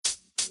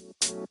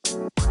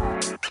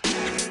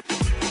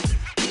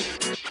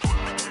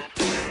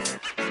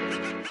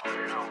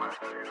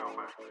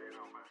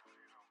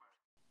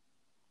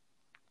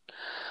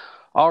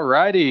All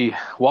righty,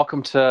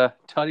 welcome to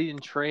Tutty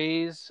and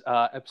Trey's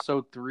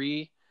episode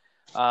 3.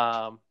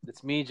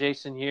 It's me,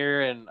 Jason,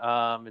 here, and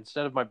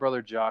instead of my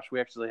brother Josh,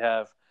 we actually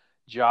have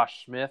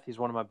Josh Smith. He's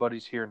one of my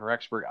buddies here in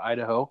Rexburg,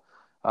 Idaho.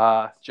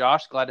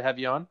 Josh, glad to have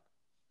you on.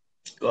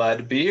 Glad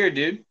to be here,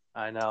 dude.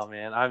 I know,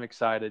 man. I'm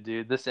excited,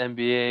 dude. This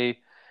NBA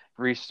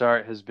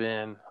restart has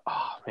been,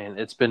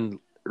 it's been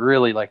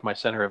really like my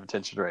center of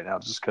attention right now,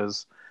 just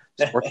because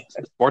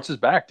sports is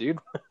back, dude.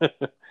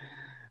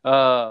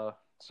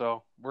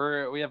 So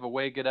we have a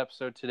way good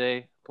episode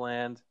today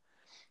planned,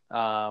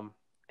 and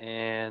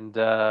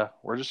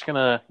we're just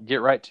gonna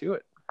get right to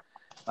it.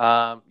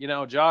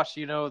 Josh,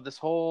 this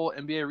whole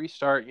NBA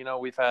restart,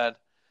 we've had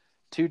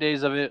 2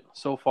 days of it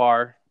so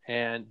far,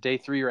 and day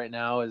 3 right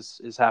now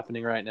is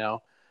happening right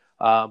now.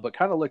 But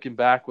kind of looking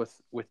back with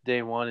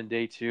day 1 and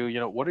day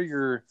 2,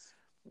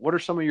 what are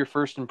some of your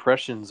first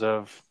impressions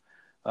of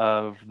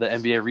the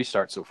NBA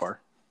restart so far?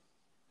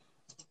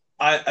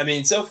 I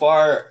mean, so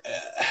far,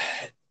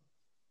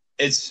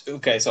 it's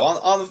okay. So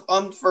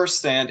on the first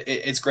stand,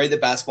 it's great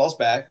that basketball's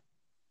back.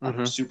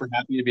 I'm super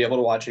happy to be able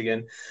to watch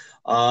again.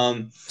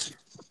 On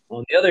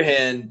the other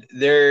hand,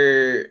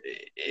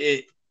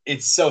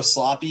 it's so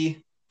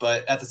sloppy,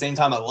 but at the same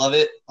time, I love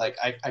it. Like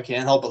I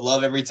can't help but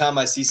love every time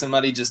I see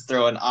somebody just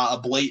throw a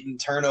blatant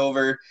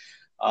turnover.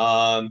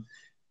 But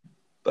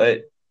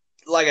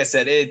like I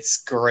said,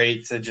 it's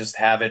great to just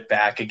have it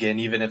back again,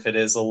 even if it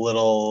is a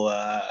little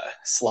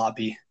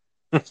sloppy.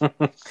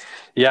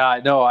 Yeah,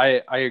 no,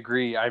 I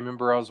agree. I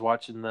remember I was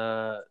watching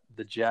the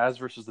Jazz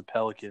versus the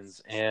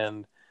Pelicans,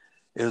 and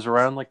it was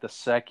around like the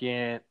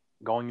second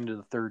going into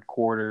the third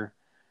quarter.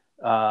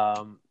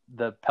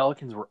 The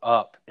Pelicans were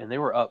up, and they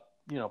were up,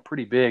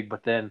 pretty big,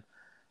 but then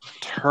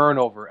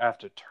turnover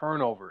after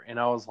turnover, and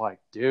I was like,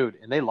 dude,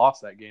 and they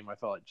lost that game. I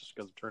felt like just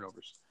because of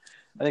turnovers.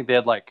 I think they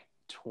had like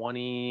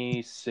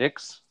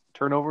 26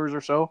 turnovers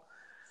or so.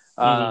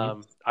 I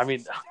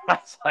mean, I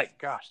was like,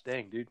 gosh,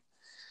 dang, dude.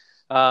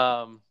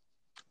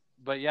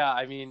 But yeah,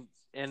 I mean,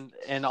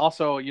 and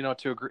also,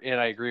 to agree, and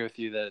I agree with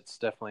you that it's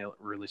definitely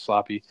really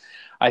sloppy.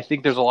 I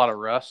think there's a lot of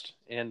rust,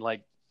 and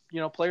like,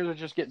 players are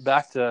just getting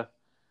back to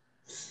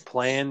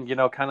playing,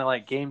 kind of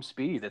like game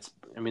speed.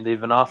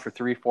 They've been off for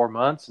 3-4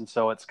 months, and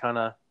so it's kind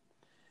of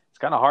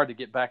hard to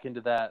get back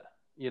into that,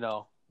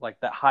 like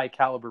that high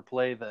caliber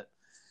play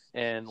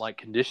and like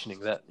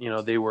conditioning that,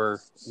 they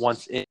were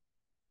once in.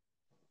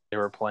 They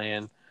were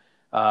playing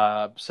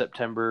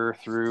September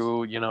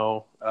through,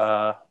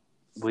 I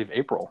believe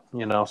April,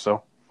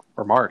 so,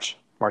 or March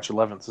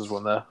 11th is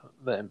when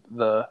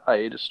the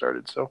hiatus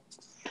started. So,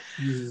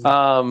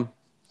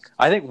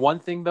 I think one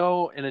thing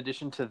though, in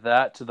addition to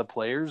that, to the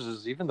players,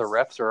 is even the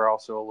refs are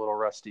also a little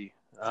rusty.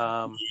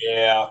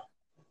 Yeah.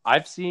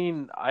 I've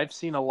seen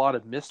a lot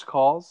of missed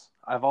calls.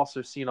 I've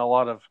also seen a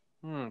lot of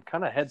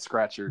kind of head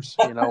scratchers,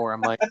 where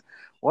I'm like,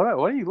 what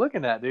are you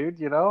looking at, dude?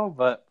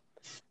 But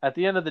at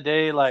the end of the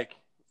day, like,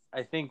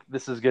 I think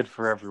this is good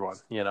for everyone,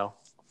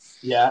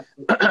 Yeah.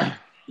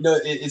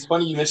 It's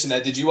funny you mentioned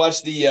that. Did you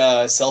watch the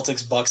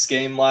Celtics Bucks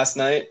game last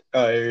night?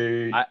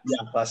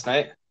 Last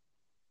night.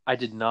 I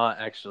did not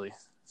actually.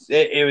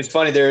 It was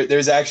funny.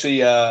 There's actually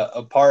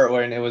a part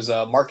where it was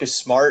Marcus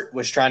Smart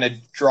was trying to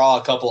draw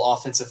a couple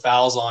offensive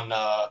fouls on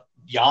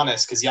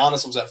Giannis, because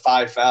Giannis was at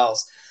 5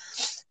 fouls,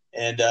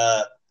 and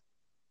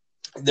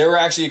there were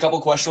actually a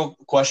couple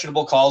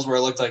questionable calls where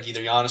it looked like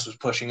either Giannis was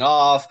pushing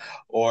off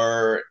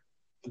or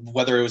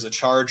whether it was a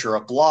charge or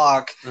a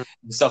block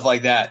and stuff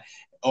like that.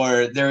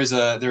 Or there was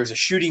a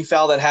shooting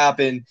foul that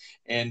happened,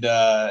 and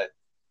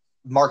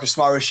Marcus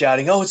Smart was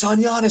shouting, "Oh, it's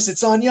on Giannis!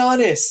 It's on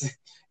Giannis!"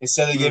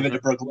 Instead they gave it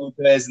to Brook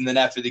Lopez, and then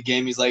after the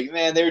game, he's like,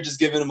 "Man, they were just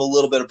giving him a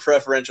little bit of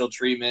preferential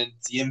treatment,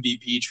 the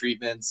MVP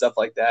treatment, stuff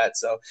like that."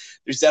 So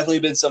there's definitely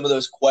been some of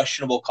those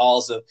questionable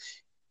calls of,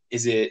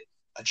 is it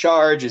a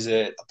charge? Is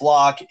it a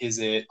block? Is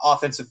it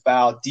offensive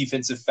foul,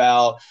 defensive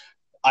foul?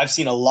 I've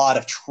seen a lot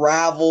of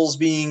travels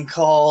being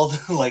called,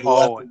 like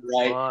left and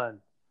right. Fun.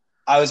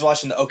 I was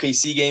watching the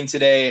OKC game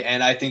today,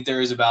 and I think there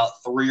was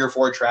about 3 or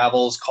 4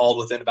 travels called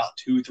within about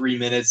 2-3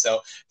 minutes.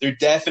 So they're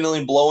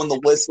definitely blowing the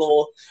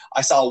whistle.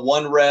 I saw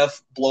one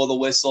ref blow the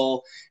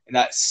whistle in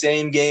that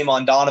same game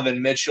on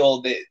Donovan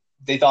Mitchell.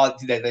 They thought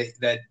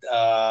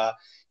that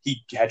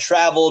he had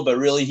traveled, but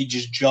really he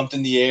just jumped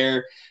in the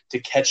air to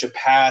catch a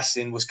pass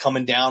and was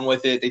coming down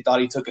with it. They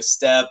thought he took a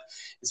step,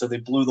 and so they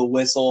blew the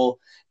whistle.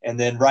 And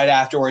then right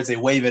afterwards, they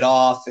wave it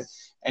off,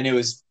 and it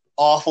was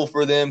awful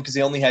for them because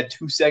they only had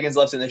 2 seconds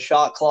left in the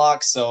shot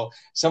clock. So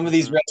some of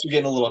these refs are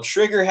getting a little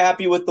trigger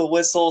happy with the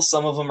whistle.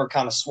 Some of them are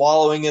kind of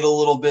swallowing it a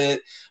little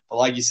bit. But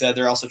like you said,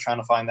 they're also trying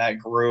to find that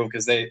groove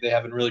because they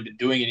haven't really been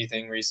doing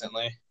anything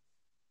recently.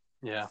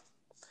 Yeah.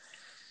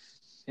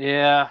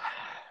 Yeah.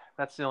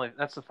 That's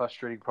the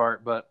frustrating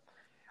part. But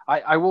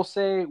I will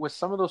say with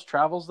some of those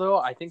travels though,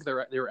 I think they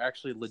were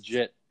actually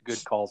legit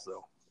good calls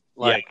though.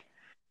 Like,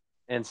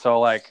 And so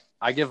like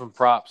I give him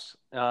props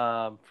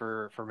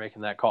for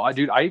making that call.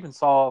 I even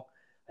saw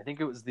I think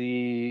it was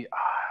the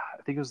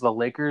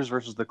Lakers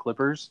versus the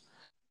Clippers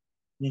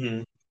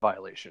Mm-hmm.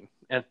 violation,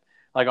 and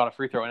like on a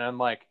free throw, and I'm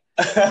like,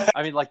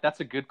 I mean, like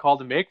that's a good call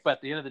to make, but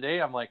at the end of the day,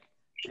 I'm like,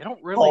 they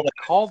don't really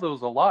call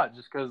those a lot,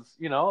 just because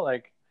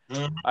like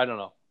I don't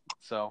know.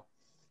 So,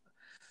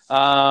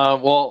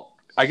 well,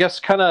 I guess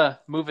kind of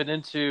moving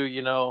into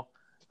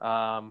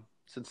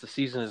since the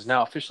season is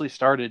now officially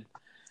started,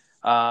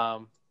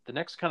 the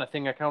next kind of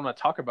thing I kind of want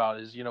to talk about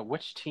is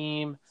which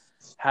team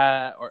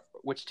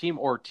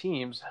or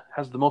teams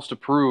has the most to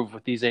prove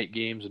with these 8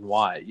 games and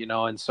why,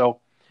 and so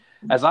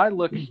as I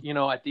look,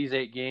 at these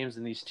 8 games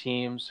and these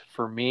teams,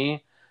 for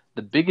me,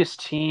 the biggest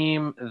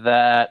team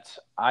that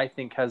I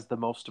think has the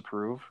most to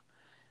prove,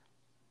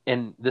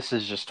 and this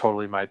is just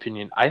totally my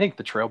opinion, I think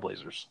the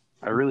Trailblazers.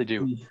 I really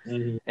do.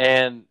 Mm-hmm.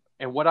 And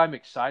what I'm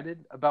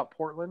excited about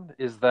Portland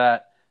is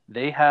that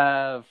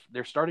they're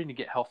starting to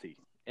get healthy.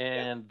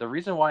 And the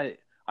reason why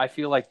I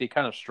feel like they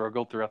kind of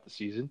struggled throughout the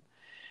season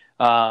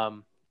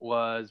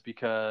was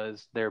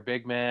because their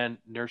big man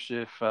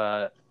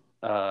Nurkic.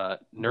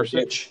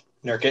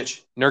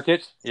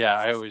 Nurkic. Yeah,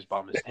 I always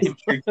bomb his name.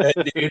 You're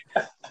good, dude.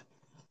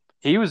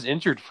 He was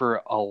injured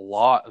for a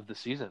lot of the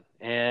season,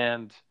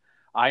 and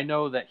I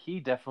know that he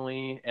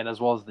definitely, and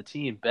as well as the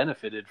team,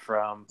 benefited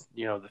from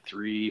the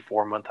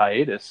 3-4 month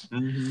hiatus.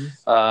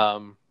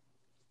 Mm-hmm.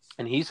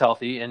 And he's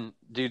healthy. And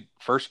dude,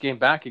 first game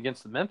back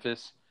against the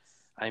Memphis,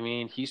 I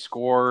mean, he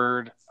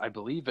scored, I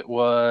believe it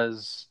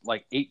was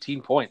like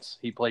 18 points.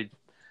 He played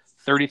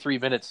 33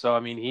 minutes, so I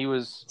mean, he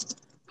was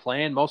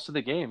playing most of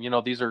the game.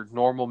 These are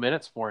normal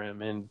minutes for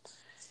him, and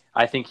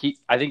I think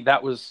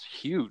that was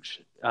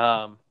huge.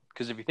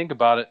 Because if you think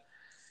about it,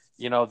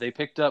 they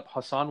picked up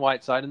Hassan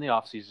Whiteside in the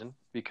offseason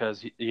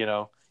because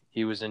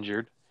he was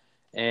injured,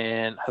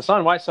 and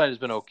Hassan Whiteside has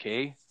been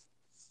okay.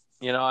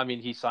 I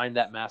mean, he signed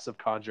that massive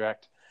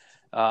contract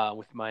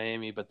with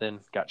Miami, but then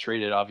got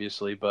traded,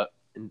 obviously,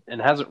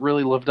 and hasn't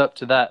really lived up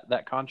to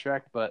that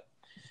contract. But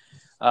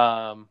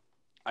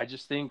I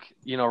just think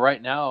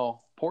right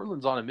now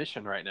Portland's on a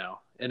mission right now,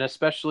 and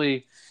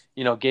especially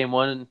game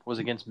 1 was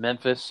against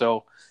Memphis,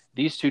 so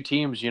these two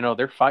teams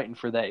they're fighting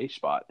for that H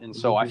spot, and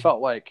so I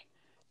felt like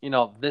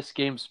this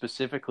game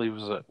specifically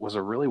was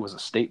a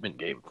statement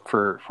game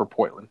for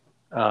Portland,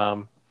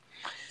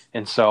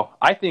 and so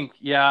I think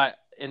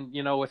and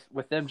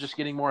with them just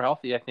getting more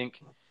healthy, I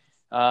think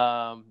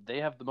they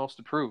have the most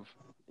to prove,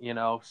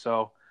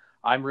 so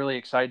I'm really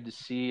excited to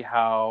see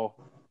how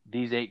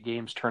these 8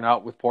 games turn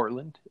out with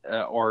Portland,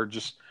 or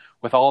just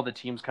with all the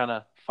teams kind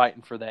of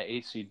fighting for that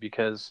A seed,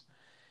 because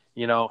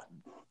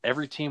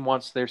every team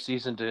wants their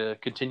season to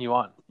continue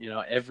on.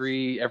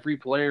 Every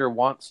player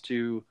wants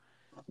to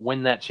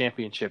win that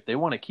championship. They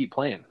want to keep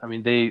playing. I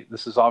mean,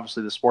 this is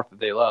obviously the sport that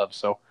they love.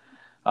 So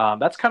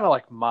that's kind of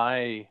like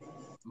my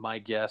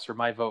guess or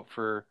my vote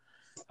for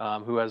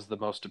who has the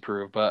most to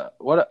prove. But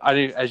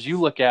as you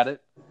look at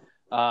it,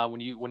 when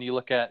you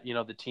look at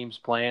the teams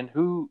playing,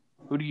 who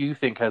do you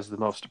think has the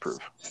most to prove?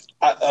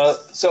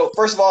 So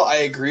first of all, I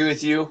agree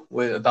with you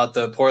about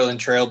the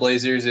Portland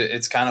Trailblazers.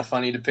 It's kind of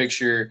funny to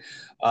picture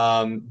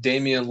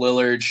Damian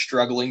Lillard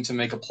struggling to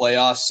make a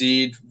playoff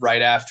seed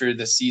right after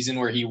the season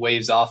where he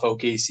waves off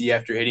OKC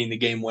after hitting the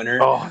game winner.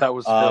 Oh, that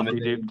was filthy,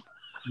 dude.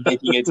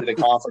 Making it to the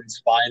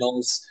conference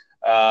finals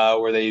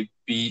where they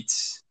beat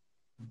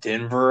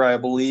Denver, I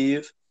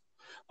believe.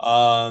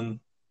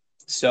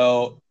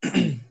 So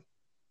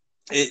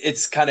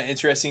it's kind of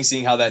interesting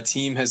seeing how that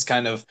team has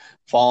kind of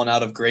fallen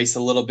out of grace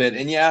a little bit.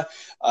 And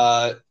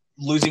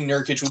losing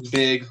Nurkic was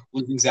big.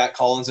 Losing Zach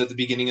Collins at the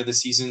beginning of the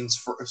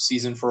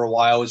season for a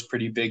while was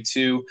pretty big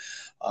too.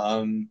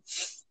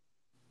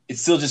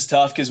 It's still just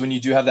tough because when you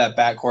do have that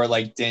backcourt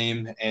like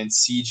Dame and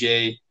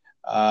CJ,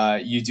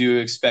 you do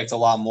expect a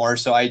lot more.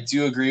 So I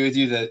do agree with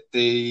you that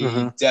they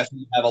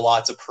definitely have a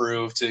lot to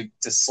prove to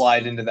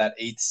slide into that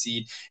 8th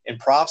seed. And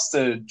props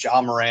to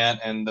Ja Morant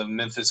and the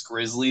Memphis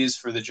Grizzlies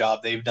for the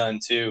job they've done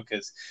too,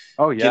 because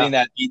getting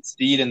that 8th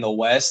seed in the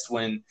West,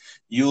 when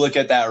you look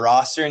at that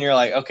roster and you're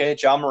like, okay,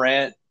 Ja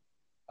Morant,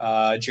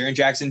 Jaren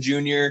Jackson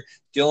Jr.,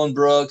 Dillon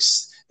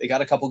Brooks, they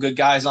got a couple good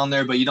guys on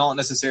there, but you don't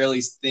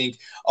necessarily think,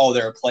 oh,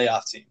 they're a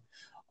playoff team.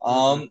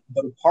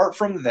 But apart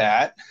from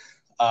that,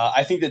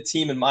 I think the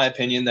team, in my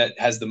opinion, that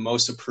has the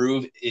most to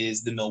prove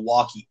is the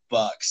Milwaukee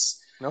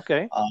Bucks.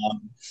 Okay.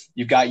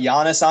 You've got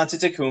Giannis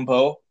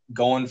Antetokounmpo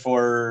going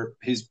for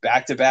his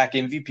back-to-back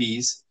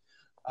MVPs.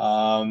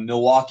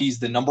 Milwaukee's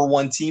the number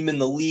 1 team in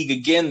the league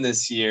again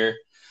this year.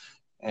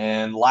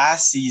 And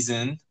last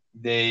season,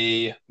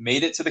 they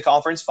made it to the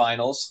conference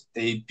finals.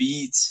 They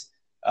beat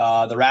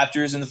the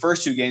Raptors in the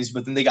first 2 games,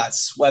 but then they got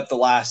swept the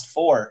last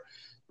 4.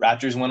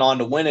 Raptors went on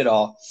to win it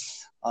all.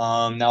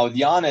 Now with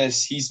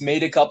Giannis, he's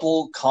made a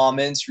couple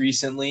comments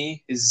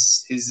recently.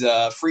 His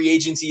free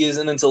agency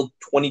isn't until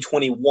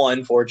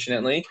 2021,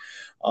 fortunately.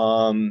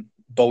 But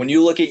when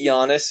you look at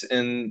Giannis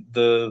and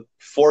the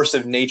force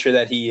of nature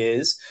that he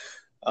is,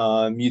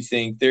 you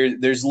think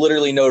there's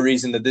literally no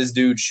reason that this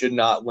dude should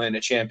not win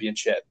a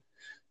championship.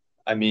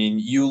 I mean,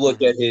 you look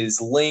Mm-hmm. at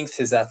his length,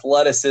 his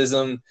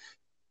athleticism,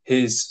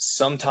 his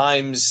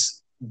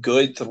sometimes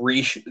good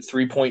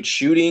 3-point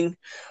shooting.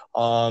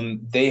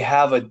 They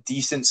have a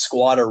decent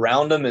squad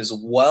around him as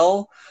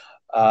well.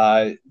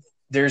 Uh,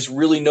 there's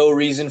really no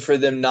reason for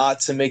them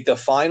not to make the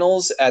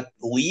finals at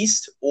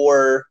least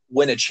or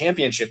win a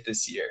championship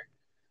this year.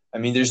 I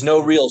mean, there's no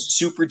real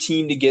super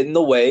team to get in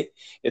the way.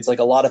 It's like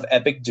a lot of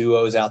epic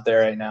duos out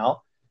there right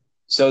now.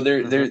 So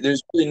Mm-hmm.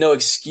 there's really no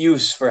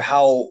excuse for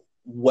how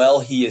well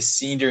he is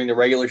seen during the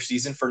regular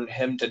season for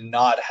him to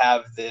not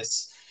have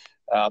this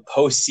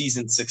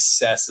postseason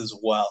success as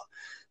well.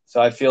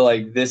 So I feel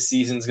like this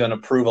season's going to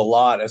prove a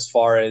lot as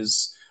far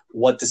as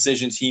what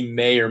decisions he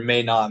may or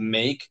may not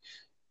make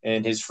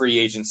in his free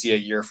agency a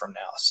year from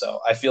now. So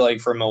I feel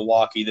like for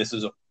Milwaukee, this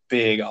is a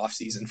big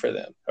offseason for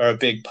them, or a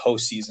big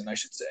postseason, I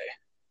should say.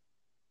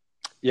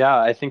 Yeah,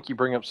 I think you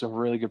bring up some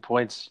really good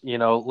points.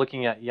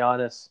 Looking at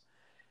Giannis,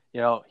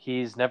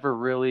 he's never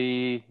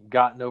really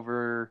gotten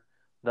over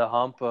the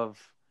hump of,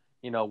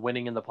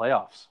 winning in the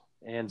playoffs.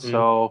 And Mm.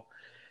 so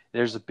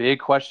there's a big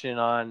question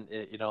on,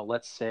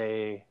 let's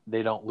say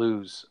they don't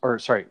lose, or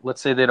sorry,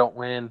 let's say they don't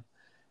win.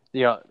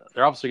 They're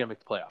obviously going to make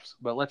the playoffs,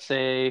 but let's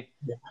say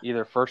Yeah.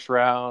 either first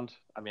round.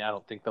 I mean, I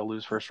don't think they'll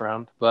lose first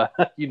round,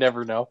 but you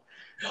never know.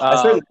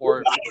 I certainly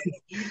Or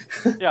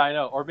yeah, I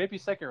know. Or maybe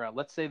second round.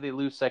 Let's say they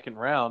lose second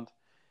round.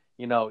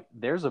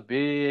 There's a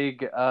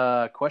big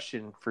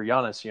question for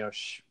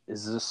Giannis.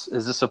 Is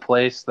this a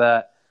place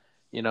that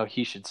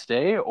he should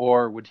stay,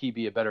 or would he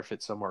be a better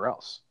fit somewhere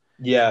else?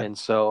 Yeah. And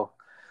so,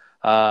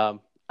 and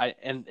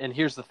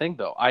here's the thing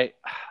though.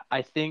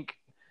 I think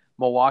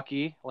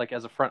Milwaukee, like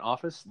as a front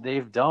office,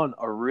 they've done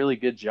a really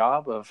good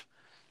job of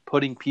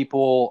putting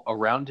people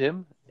around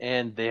him,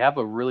 and they have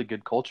a really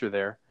good culture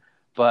there.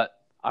 But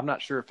I'm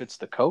not sure if it's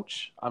the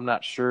coach. I'm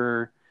not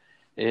sure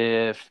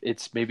if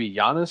it's maybe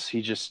Giannis.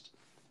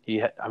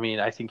 I mean,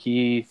 I think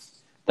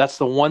that's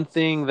the one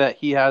thing that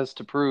he has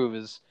to prove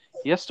is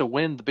he has to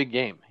win the big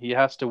game. He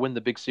has to win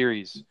the big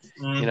series.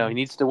 He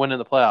needs to win in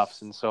the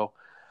playoffs. And so,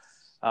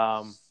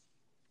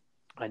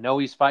 I know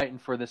he's fighting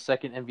for the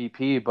second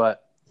MVP,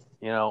 but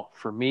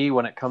for me,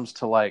 when it comes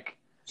to like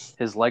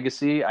his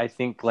legacy, I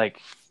think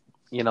like,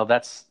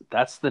 that's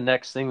the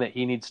next thing that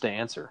he needs to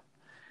answer.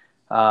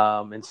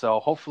 And so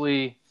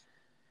hopefully,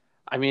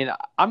 I mean,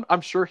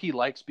 I'm sure he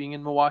likes being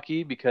in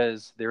Milwaukee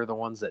because they're the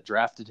ones that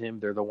drafted him.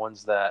 They're the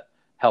ones that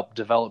helped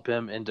develop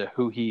him into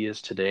who he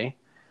is today.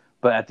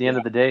 But at the end Yeah.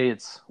 of the day,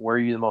 it's where are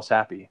you the most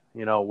happy?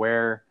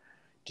 Where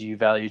do you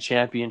value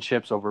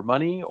championships over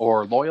money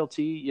or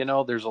loyalty?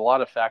 There's a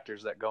lot of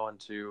factors that go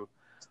into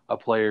a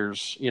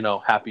player's,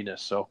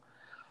 happiness. So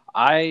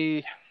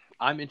I'm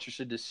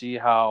interested to see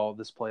how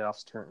this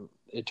playoffs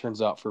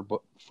turns out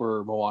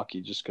for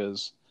Milwaukee, just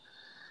because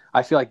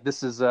I feel like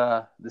this is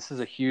a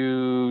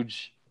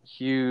huge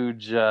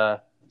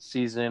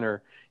season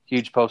or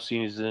huge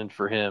postseason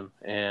for him,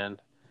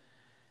 and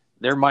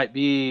there might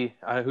be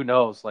who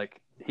knows,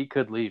 like he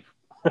could leave.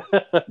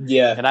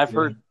 Yeah. And I've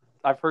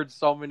heard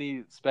so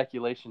many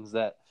speculations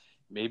that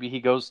maybe he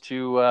goes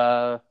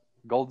to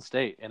Golden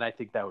State, and I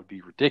think that would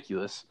be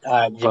ridiculous.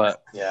 Yeah,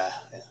 But yeah.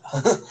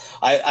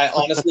 I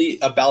honestly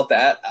about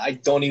that, I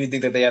don't even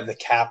think that they have the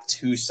cap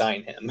to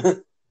sign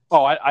him.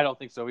 I don't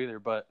think so either.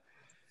 But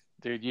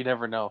dude, you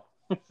never know.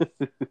 I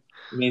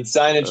mean,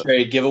 sign and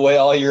trade, give away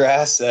all your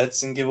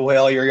assets and give away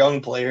all your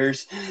young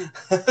players.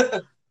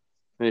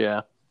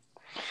 Yeah.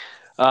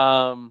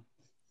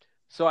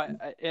 So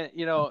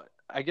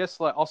I guess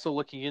like also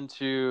looking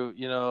into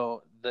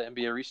the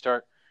NBA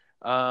restart.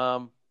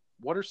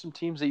 What are some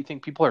teams that you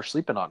think people are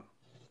sleeping on?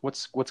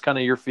 What's kind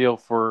of your feel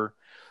for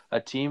a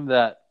team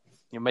that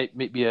might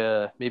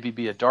maybe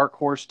be a dark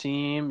horse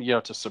team,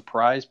 to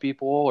surprise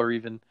people or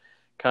even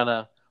kind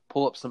of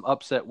pull up some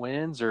upset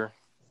wins, or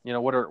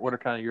what are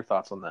kind of your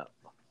thoughts on that?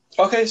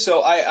 Okay,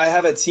 so I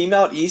have a team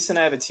out east and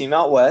I have a team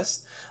out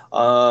west.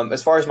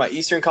 As far as my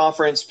Eastern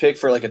Conference pick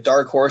for like a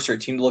dark horse or a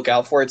team to look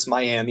out for, it's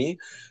Miami.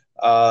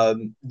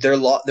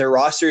 Their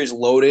roster is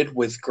loaded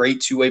with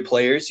great two-way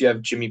players. You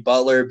have Jimmy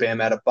Butler, Bam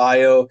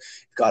Adebayo,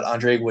 you've got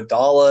Andre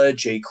Iguodala,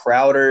 Jay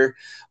Crowder.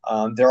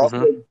 They're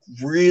also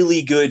a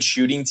really good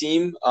shooting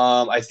team.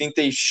 I think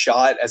they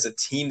shot as a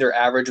team, their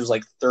average was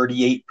like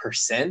 38%.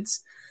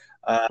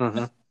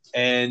 Mm-hmm.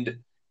 And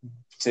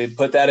to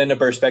put that into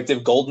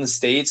perspective, Golden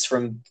State's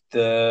from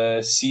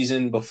the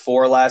season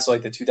before last, so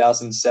like the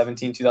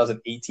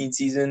 2017-2018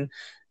 season,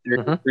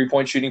 their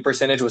three-point shooting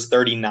percentage was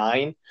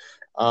 39.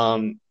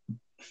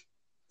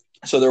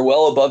 So they're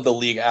well above the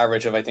league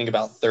average of, I think,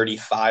 about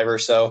 35 or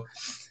so.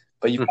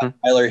 But you've got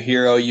Tyler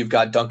Hero, you've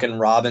got Duncan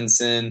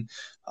Robinson.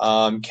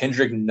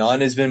 Kendrick Nunn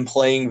has been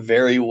playing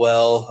very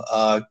well.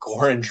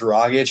 Goran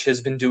Dragic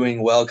has been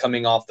doing well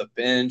coming off the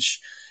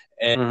bench.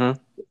 And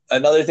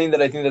another thing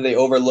that I think that they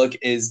overlook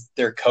is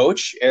their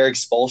coach, Eric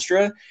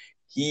Spoelstra.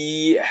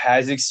 He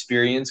has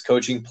experience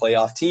coaching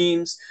playoff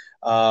teams,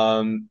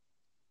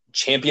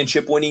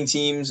 championship-winning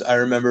teams. I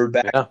remember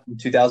back in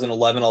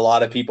 2011, a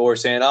lot of people were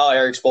saying, oh,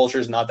 Eric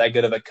Spoelstra is not that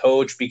good of a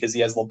coach because he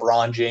has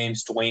LeBron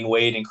James, Dwayne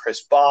Wade, and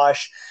Chris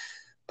Bosh.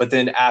 But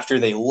then after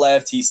they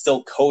left, he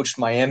still coached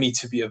Miami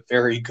to be a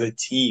very good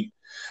team.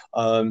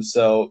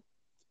 So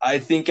I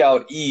think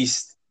out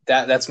east,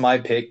 that's my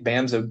pick.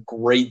 Bam's a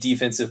great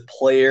defensive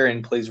player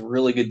and plays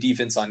really good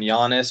defense on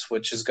Giannis,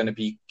 which is going to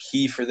be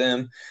key for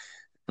them.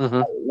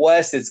 Mm-hmm.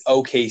 West, it's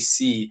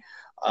OKC.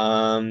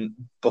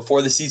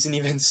 Before the season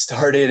even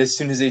started, as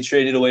soon as they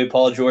traded away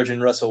Paul George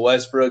and Russell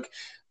Westbrook,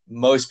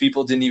 most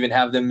people didn't even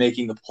have them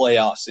making the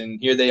playoffs. And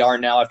here they are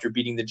now after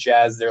beating the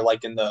Jazz. They're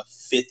like in the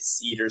 5th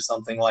seed or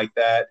something like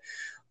that.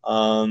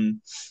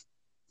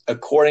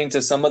 According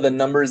to some of the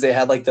numbers, they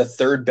had like the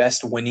 3rd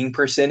best winning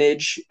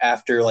percentage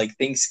after like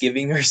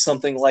Thanksgiving or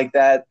something like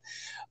that.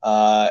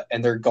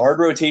 And their guard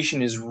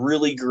rotation is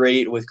really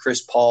great with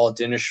Chris Paul,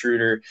 Dennis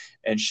Schroeder,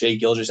 and Shai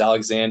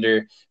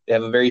Gilgeous-Alexander. They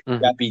have a very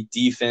scrappy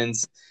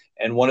defense.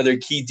 And one of their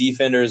key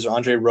defenders,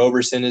 Andre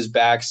Roberson, is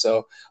back.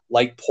 So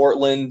like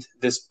Portland,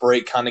 this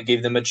break kind of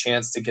gave them a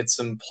chance to get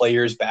some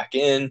players back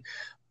in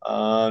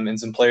and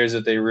some players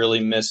that they really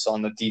miss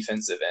on the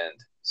defensive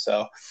end.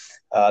 So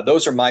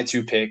those are my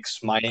 2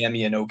 picks,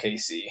 Miami and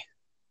OKC.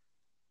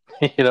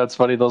 It's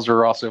funny. Those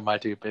were also my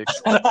 2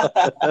 picks.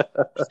 But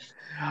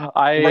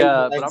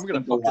I'm going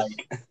to focus,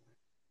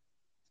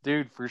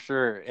 dude, for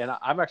sure. And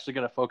I'm actually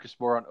going to focus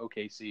more on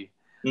OKC.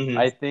 Mm-hmm.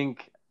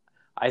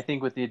 I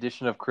think with the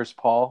addition of Chris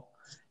Paul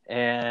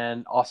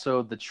and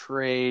also the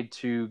trade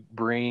to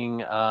bring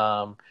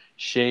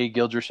Shai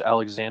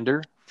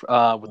Gilgeous-Alexander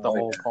with the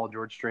whole Paul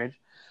George trade,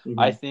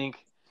 I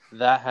think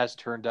that has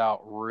turned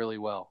out really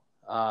well.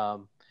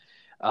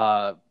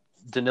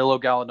 Danilo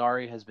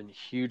Gallinari has been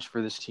huge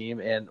for this team,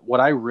 and what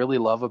I really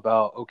love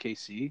about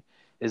OKC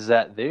is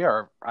that they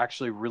are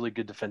actually really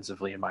good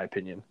defensively, in my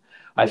opinion.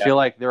 I feel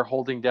like they're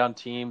holding down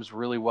teams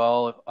really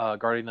well,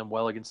 guarding them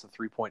well against the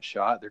 3-point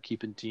shot. They're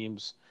keeping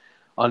teams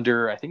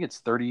under, I think it's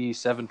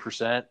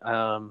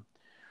 37%,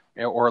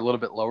 or a little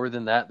bit lower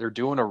than that. They're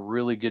doing a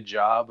really good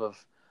job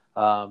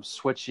of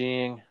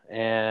switching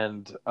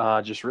and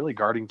just really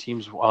guarding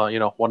teams,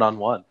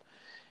 one-on-one.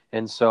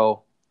 And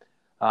so,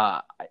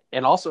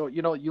 and also,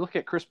 you look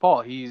at Chris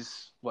Paul,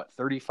 he's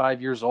 35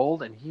 years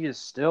old, and he is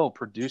still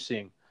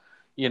producing,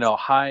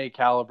 high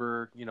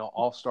caliber,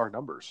 all-star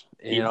numbers.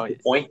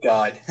 Point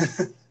guard.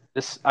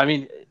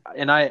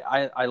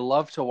 I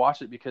love to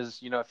watch it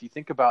because, if you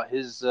think about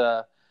his,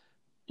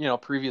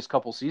 previous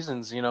couple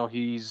seasons,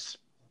 he's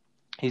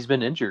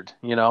been injured,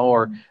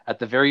 or at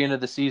the very end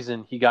of the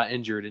season, he got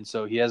injured. And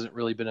so he hasn't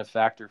really been a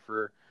factor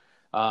for,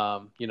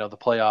 the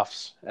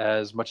playoffs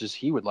as much as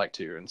he would like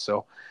to. And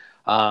so,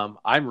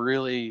 I'm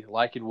really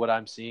liking what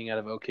I'm seeing out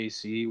of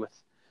OKC with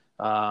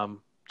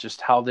just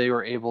how they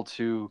were able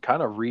to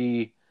kind of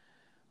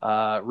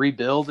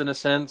rebuild in a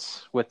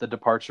sense with the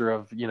departure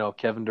of,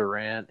 Kevin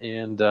Durant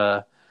and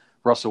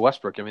Russell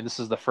Westbrook. I mean,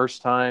 this is the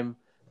first time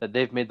that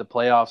they've made the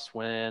playoffs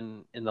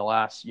when in the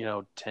last,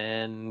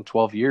 10,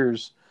 12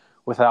 years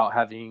without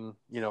having,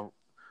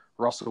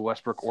 Russell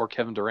Westbrook or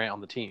Kevin Durant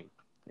on the team.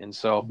 And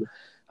so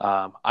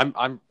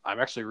I'm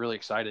actually really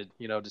excited,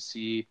 to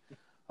see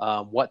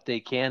what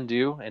they can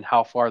do and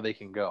how far they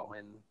can go.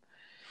 And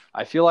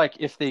I feel like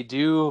if they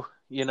do,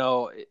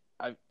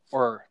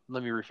 or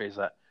let me rephrase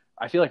that.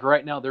 I feel like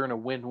right now they're in a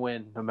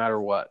win-win no matter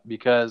what,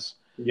 because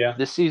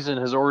this season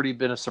has already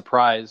been a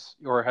surprise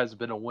or has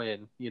been a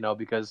win,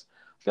 because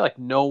I feel like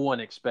no one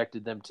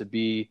expected them to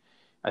be,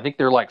 I think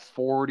they're like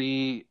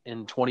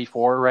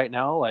 40-24 right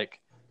now. Like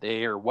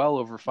they are well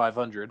over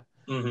 500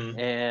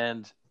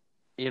 and,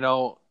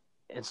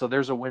 and so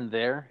there's a win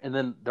there. And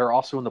then they're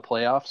also in the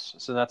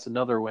playoffs. So that's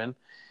another win.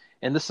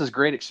 And this is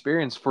great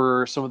experience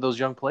for some of those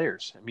young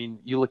players. I mean,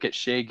 you look at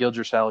Shai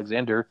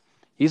Gilgeous-Alexander,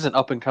 he's an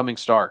up-and-coming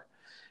star.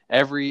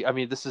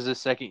 This is his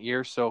 2nd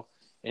year, so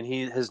and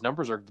his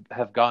numbers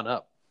have gone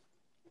up.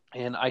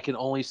 And I can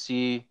only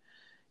see,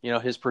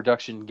 his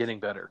production getting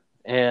better.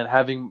 And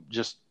having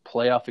just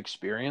playoff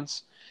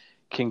experience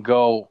can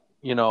go,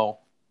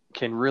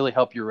 can really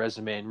help your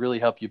resume and really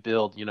help you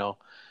build,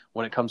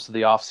 when it comes to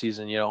the off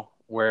season,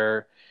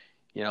 where,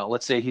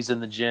 let's say he's in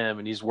the gym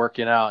and he's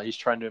working out, he's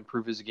trying to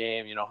improve his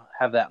game,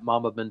 have that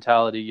Mamba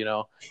mentality,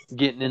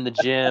 getting in the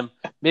gym,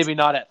 maybe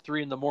not at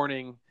 3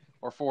 a.m.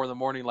 or 4 a.m.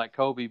 like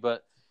Kobe,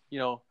 but,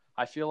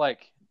 I feel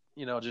like,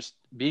 just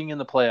being in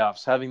the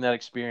playoffs, having that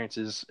experience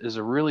is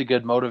a really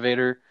good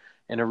motivator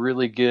and a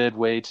really good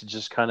way to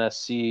just kind of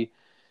see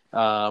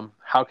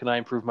how can I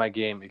improve my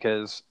game?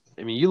 Because,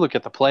 you look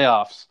at the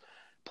playoffs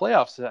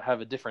that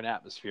have a different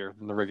atmosphere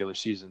than the regular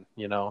season.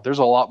 There's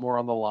a lot more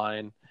on the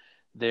line.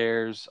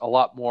 There's a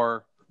lot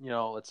more,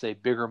 let's say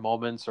bigger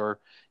moments, or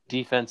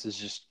defense is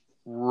just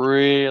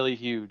really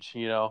huge,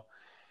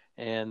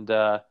 and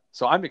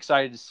so I'm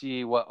excited to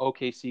see what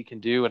OKC can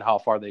do and how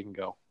far they can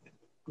go.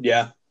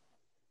 Yeah.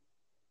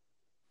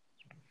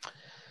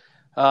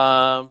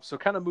 So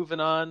kind of moving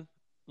on,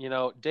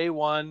 day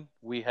one,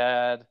 we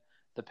had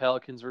the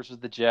Pelicans versus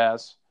the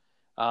Jazz,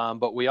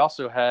 but we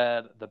also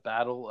had the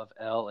Battle of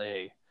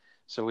LA.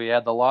 So we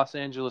had the Los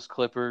Angeles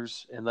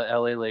Clippers and the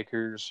LA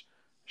Lakers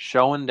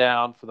showing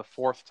down for the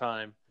 4th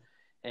time,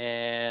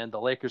 and the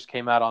Lakers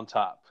came out on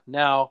top.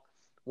 Now,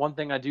 one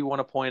thing I do want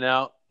to point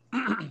out,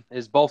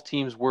 is both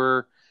teams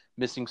were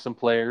missing some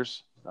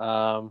players.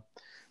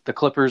 The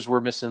Clippers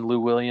were missing Lou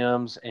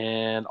Williams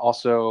and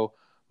also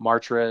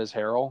Montrezl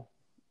Harrell,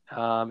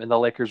 and the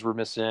Lakers were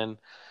missing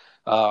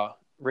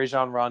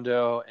Rajon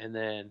Rondo and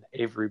then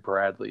Avery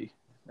Bradley.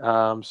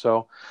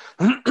 So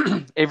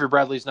Avery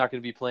Bradley's not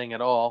going to be playing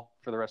at all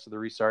for the rest of the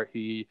restart.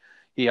 He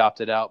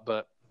opted out,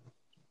 but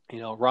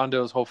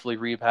Rondo's hopefully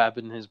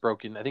rehabbing his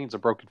broken. I think it's a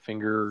broken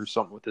finger or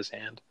something with his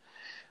hand.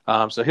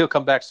 So he'll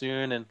come back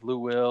soon, and Lou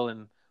will,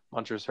 and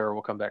Montrezl Harrell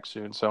will come back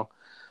soon. So,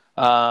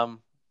 but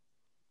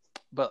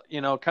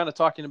kind of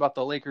talking about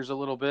the Lakers a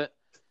little bit.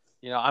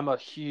 I'm a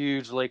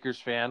huge Lakers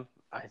fan.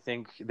 I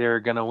think they're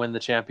going to win the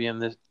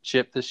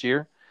championship this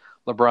year.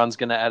 LeBron's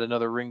going to add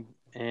another ring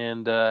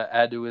and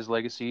add to his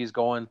legacy.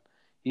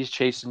 He's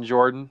chasing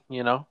Jordan,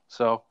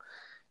 so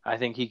I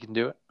think he can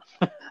do it.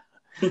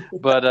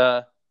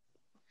 But,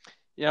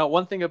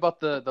 one thing about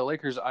the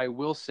Lakers I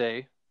will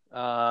say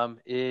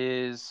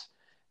is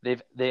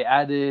they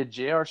added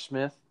J.R.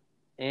 Smith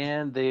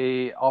and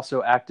they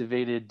also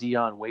activated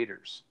Dion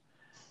Waiters.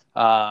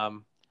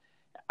 I'm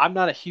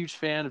not a huge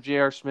fan of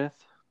J.R. Smith.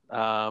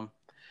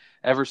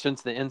 Ever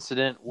since the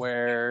incident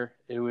where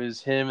it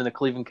was him and the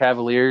Cleveland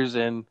Cavaliers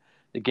and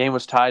the game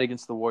was tied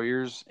against the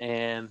Warriors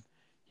and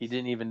he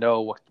didn't even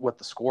know what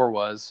the score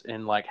was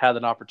and had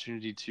an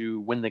opportunity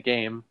to win the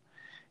game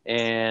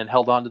and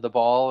held on to the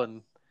ball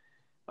and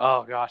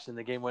oh gosh, and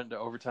the game went into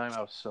overtime. I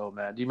was so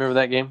mad. Do you remember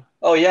that game?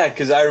 Oh yeah,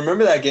 because I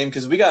remember that game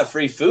because we got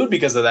free food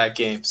because of that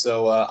game.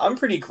 So I'm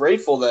pretty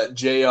grateful that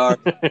JR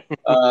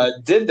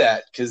did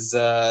that because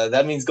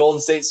that means Golden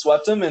State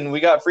swept them and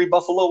we got free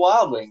Buffalo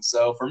Wild Wings.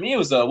 So for me, it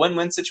was a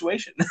win-win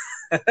situation.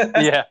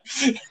 Yeah.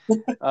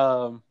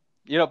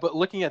 But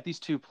looking at these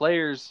two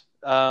players,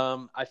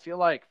 I feel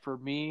like for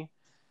me,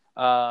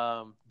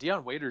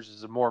 Dion Waiters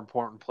is a more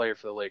important player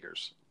for the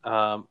Lakers.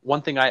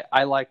 One thing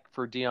I like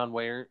about Dion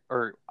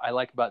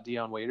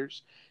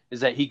Waiters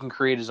is that he can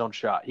create his own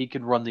shot. He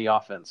can run the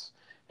offense,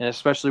 and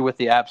especially with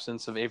the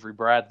absence of Avery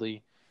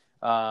Bradley,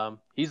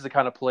 he's the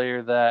kind of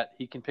player that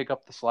he can pick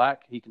up the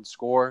slack. He can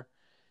score,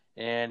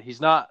 and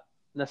he's not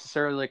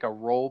necessarily like a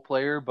role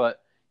player,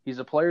 but he's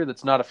a player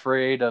that's not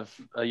afraid of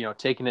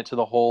taking it to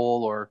the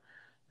hole or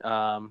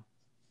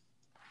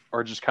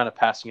just kind of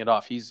passing it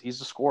off. He's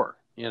a scorer,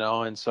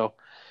 and so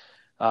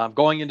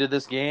going into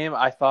this game,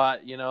 I thought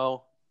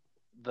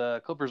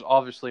the Clippers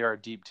obviously are a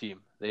deep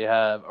team. They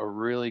have a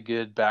really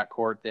good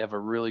backcourt. They have a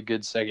really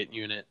good second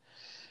unit.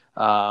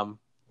 And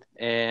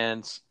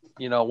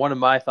one of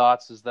my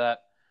thoughts is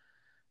that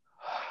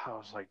I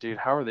was like, dude,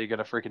 how are they going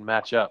to freaking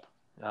match up?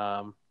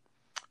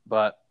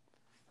 But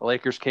the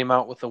Lakers came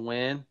out with a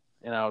win,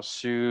 and I was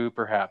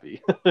super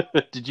happy.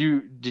 Did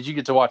you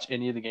get to watch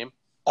any of the game?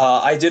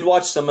 I did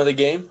watch some of the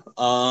game.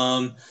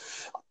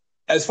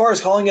 As far as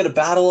calling it a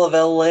battle of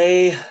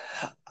LA,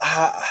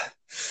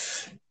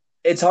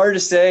 it's hard to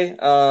say.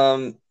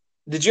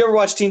 Did you ever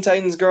watch Teen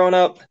Titans growing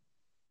up?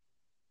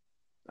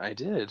 I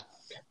did.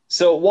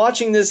 So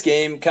watching this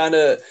game kind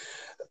of,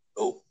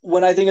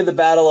 when I think of the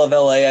Battle of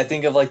LA, I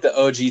think of the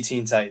OG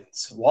Teen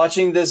Titans.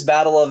 Watching this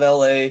Battle of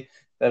LA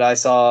that I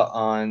saw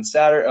on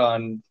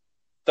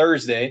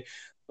Thursday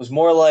was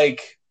more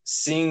like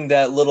seeing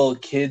that little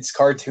kids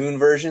cartoon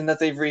version that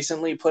they've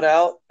recently put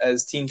out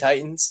as Teen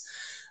Titans.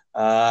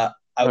 I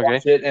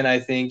watch it and I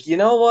think, you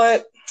know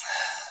what?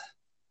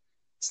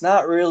 It's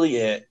not really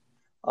it.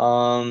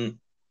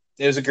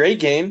 It was a great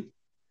game,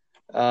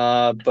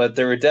 but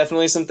there were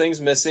definitely some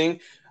things missing.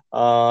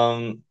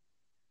 It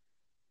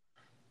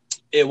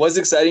was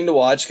exciting to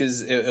watch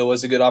because it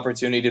was a good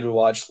opportunity to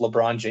watch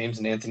LeBron James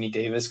and Anthony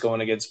Davis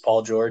going against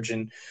Paul George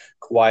and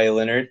Kawhi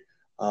Leonard.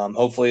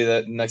 Hopefully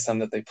that next time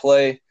that they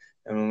play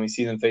and when we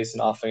see them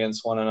facing off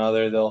against one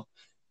another, they'll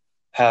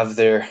have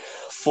their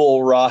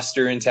full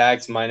roster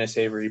intact minus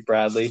Avery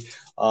Bradley,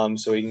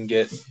 so we can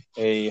get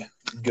a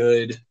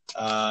good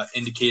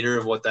indicator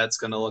of what that's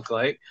going to look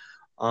like.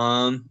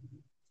 But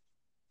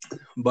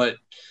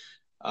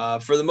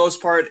for the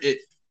most part, it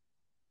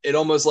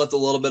almost left a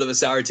little bit of a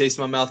sour taste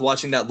in my mouth.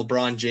 Watching that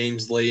LeBron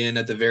James lay in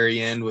at the very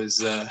end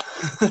was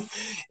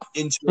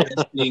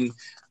interesting.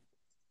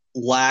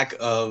 Lack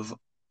of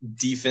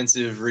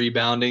defensive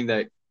rebounding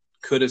that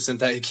could have sent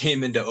that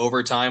game into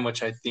overtime,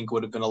 which I think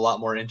would have been a lot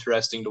more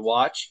interesting to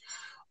watch.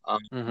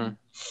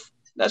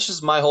 That's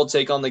just my whole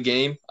take on the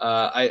game.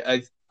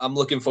 I'm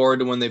looking forward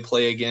to when they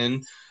play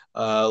again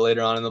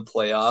later on in the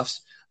playoffs.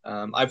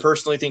 I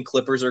personally think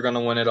Clippers are going to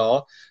win it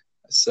all.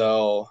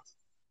 So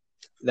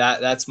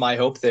that's my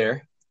hope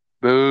there.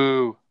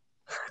 Boo.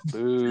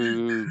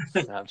 Boo.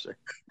 No, I'm sorry.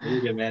 You're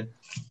good, man.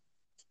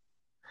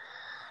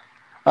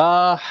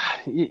 I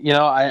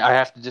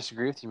have to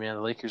disagree with you, man.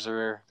 The Lakers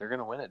they're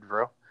gonna win it,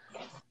 bro.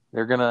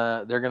 They're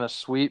gonna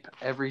sweep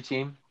every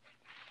team.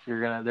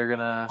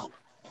 They'll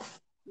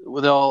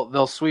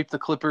sweep the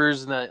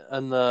Clippers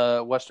in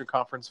the Western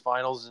Conference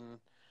Finals, and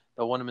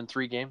they'll win them in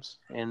 3 games.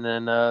 And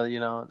then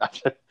no, I'm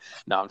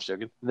just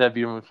joking. That'd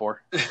be them in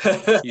 4.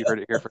 You heard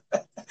it here first.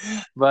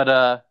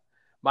 But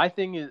my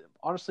thing is,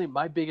 honestly,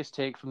 my biggest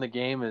take from the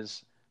game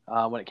is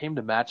when it came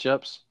to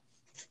matchups,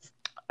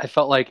 I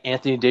felt like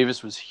Anthony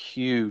Davis was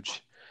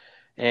huge.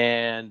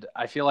 And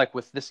I feel like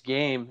with this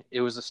game,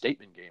 it was a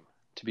statement game,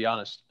 to be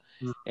honest.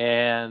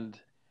 And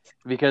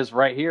because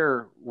right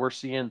here, we're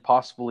seeing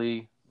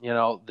possibly,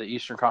 the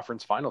Eastern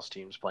Conference Finals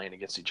teams playing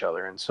against each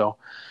other. And so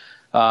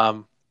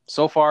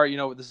far,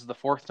 this is the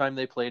fourth time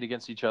they played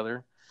against each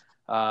other.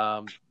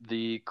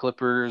 The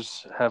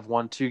Clippers have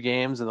won 2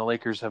 games, and the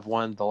Lakers have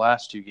won the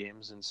last 2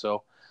 games.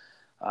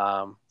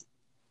 And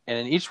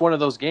in each one of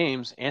those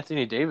games,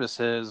 Anthony Davis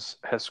has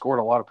scored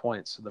a lot of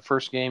points. The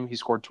first game, he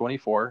scored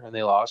 24, and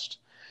they lost.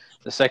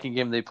 The second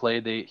game they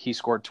played, he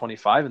scored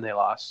 25, and they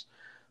lost.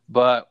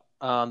 But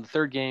the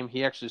third game,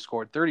 he actually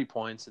scored 30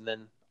 points, and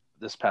then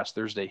this past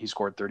Thursday, he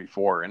scored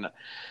 34. And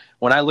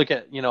when I look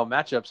at,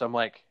 matchups, I'm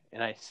like,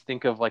 and I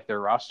think of like their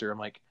roster, I'm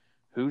like,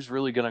 who's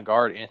really going to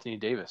guard Anthony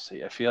Davis?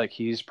 I feel like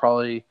he's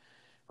probably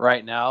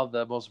right now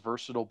the most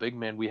versatile big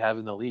man we have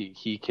in the league.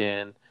 He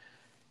can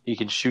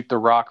shoot the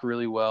rock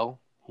really well.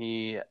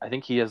 I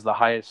think he has the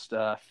highest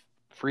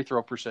free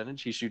throw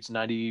percentage. He shoots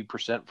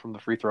 90% from the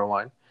free throw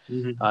line.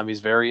 Mm-hmm.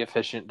 He's very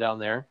efficient down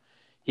there.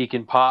 He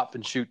can pop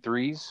and shoot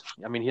threes.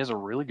 I mean, he has a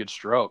really good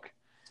stroke,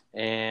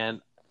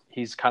 and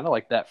he's kind of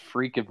like that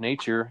freak of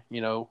nature,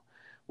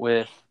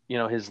 with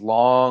his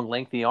long,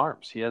 lengthy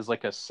arms. He has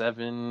like a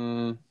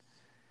 7.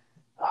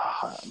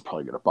 I'm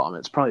probably gonna bomb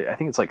it. I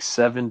think it's like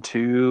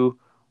 7'2"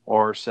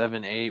 or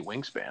 7'8"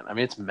 wingspan. I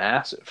mean, it's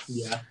massive.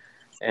 Yeah.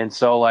 And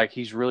so, like,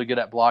 he's really good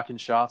at blocking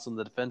shots on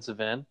the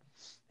defensive end,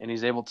 and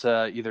he's able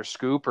to either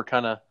scoop or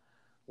kind of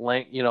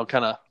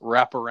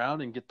wrap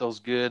around and get those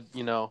good,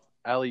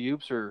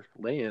 alley-oops or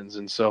lay-ins.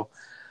 And so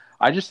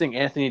I just think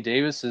Anthony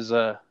Davis is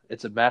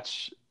it's a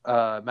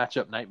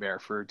matchup nightmare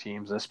for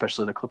teams,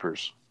 especially the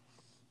Clippers.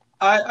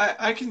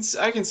 I can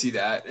see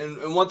that.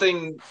 And one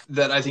thing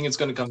that I think it's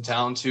going to come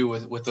down to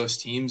with those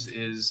teams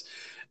is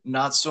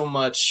not so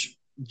much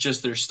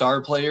just their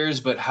star players,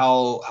 but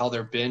how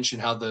their bench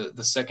and how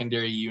the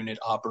secondary unit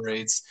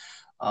operates.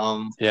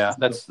 Yeah,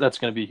 that's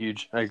going to be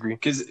huge. I agree.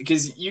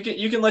 Because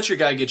you can let your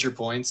guy get your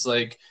points.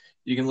 Like,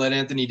 you can let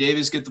Anthony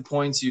Davis get the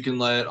points. You can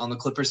let, on the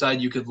Clipper side,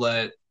 you could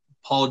let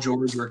Paul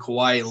George or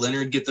Kawhi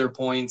Leonard get their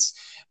points.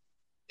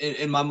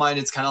 In my mind,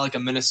 it's kind of like a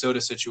Minnesota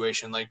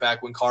situation, like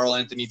back when Karl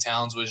Anthony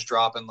Towns was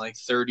dropping like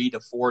 30 to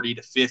 40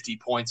 to 50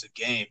 points a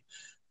game,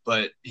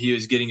 but he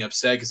was getting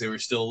upset because they were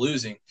still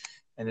losing.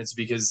 And it's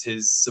because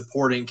his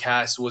supporting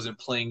cast wasn't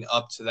playing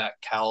up to that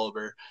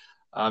caliber.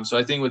 So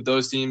I think with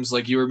those teams,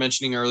 like you were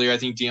mentioning earlier, I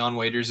think Dion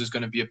Waiters is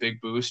going to be a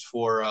big boost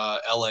for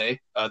LA,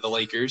 the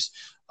Lakers.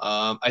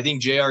 I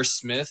think J.R.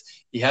 Smith,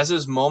 he has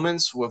his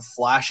moments with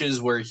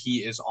flashes where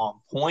he is on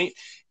point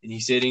and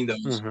he's hitting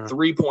those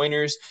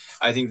 3-pointers.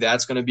 I think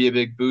that's going to be a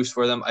big boost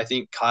for them. I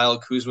think Kyle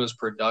Kuzma's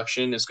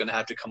production is going to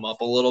have to come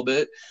up a little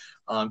bit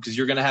because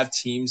you're going to have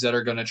teams that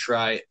are going to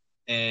try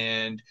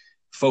and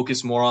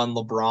focus more on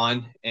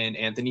LeBron and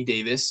Anthony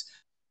Davis.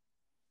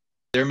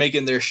 They're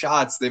making their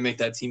shots, they make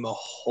that team a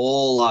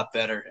whole lot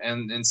better.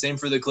 And same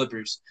for the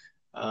Clippers.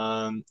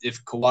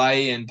 If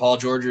Kawhi and Paul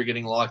George are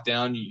getting locked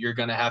down, you're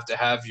going to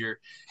have your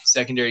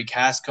secondary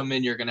cast come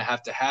in. You're going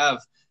to have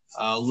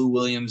Lou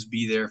Williams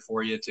be there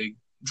for you to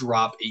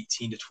drop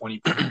 18 to 20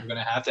 points. You're going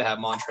to have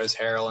Montrezl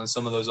Harrell and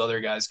some of those other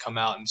guys come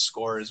out and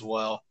score as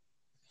well.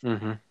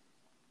 Mm-hmm.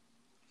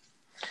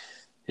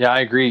 Yeah,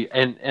 I agree.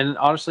 And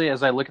honestly,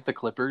 as I look at the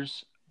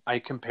Clippers, I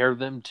compare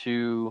them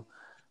to,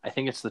 I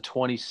think it's the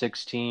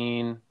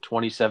 2016,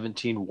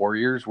 2017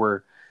 Warriors,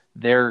 where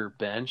their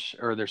bench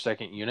or their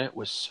second unit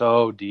was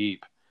so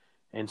deep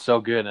and so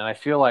good. And I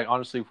feel like,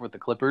 honestly, with the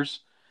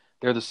Clippers,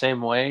 they're the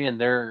same way. And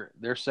their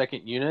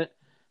second unit,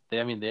 they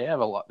have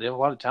a lot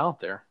of talent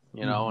there,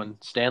 And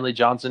Stanley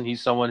Johnson,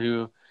 he's someone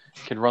who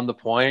can run the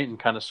point and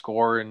kind of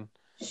score and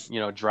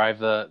drive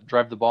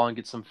the ball and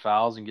get some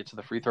fouls and get to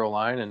the free throw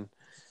line. And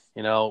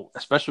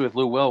especially with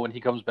Lou Will when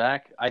he comes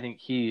back, I think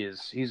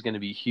he's going to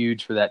be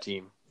huge for that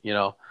team.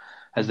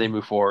 As they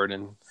move forward.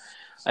 And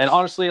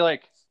honestly,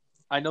 like,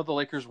 I know the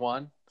Lakers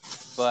won,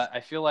 but I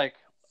feel like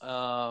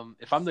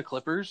if I'm the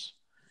Clippers,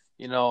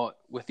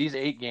 with these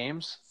 8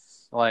 games,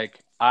 like,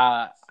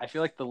 I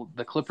feel like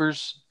the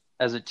Clippers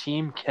as a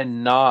team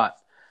cannot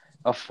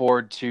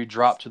afford to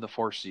drop to the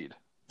 4th seed.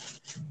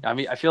 I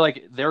mean, I feel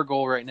like their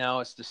goal right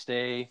now is to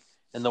stay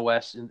in the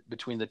West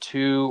between the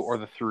 2 or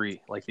the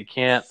 3. Like, they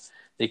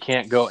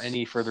can't go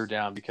any further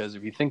down because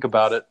if you think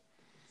about it,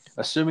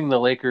 assuming the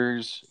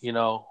Lakers,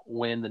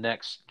 win the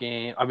next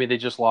game. I mean, they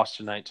just lost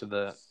tonight to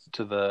the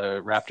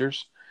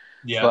Raptors.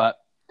 Yeah.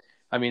 But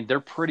I mean, they're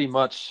pretty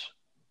much.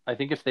 I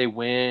think if they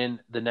win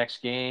the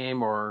next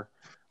game or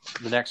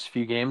the next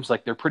few games,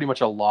 like, they're pretty much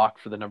a lock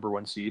for the number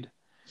 1 seed.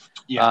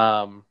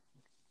 Yeah.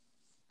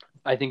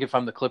 I think if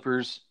I'm the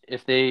Clippers,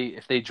 if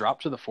they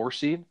drop to the 4th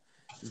seed,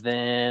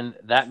 then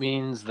that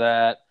means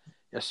that,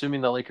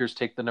 assuming the Lakers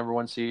take the number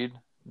 1 seed,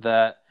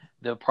 that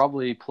they'll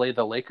probably play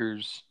the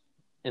Lakers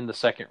in the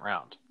second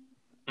round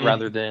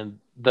rather than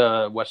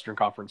the Western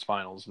Conference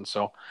Finals. And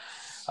so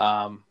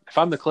if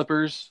I'm the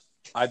Clippers,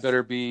 I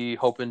better be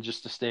hoping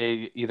just to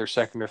stay either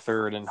second or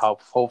third and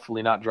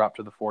hopefully not drop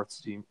to the 4th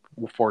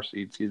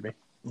seed, excuse me.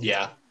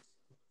 Yeah.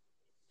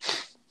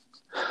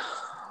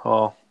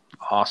 Oh,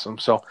 awesome.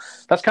 So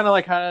that's kind of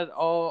like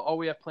all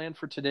we have planned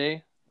for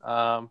today.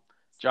 Josh,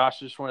 I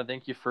just want to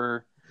thank you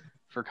for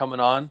coming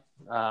on.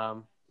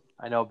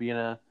 I know being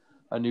a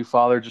new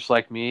father just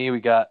like me, we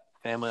got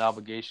family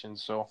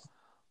obligations, so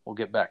we'll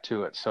get back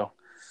to it. So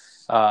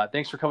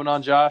thanks for coming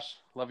on, Josh.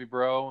 Love you,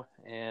 bro.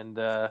 And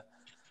dude,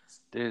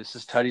 this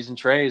is Tutties and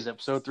Trays,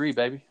 episode 3,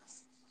 baby.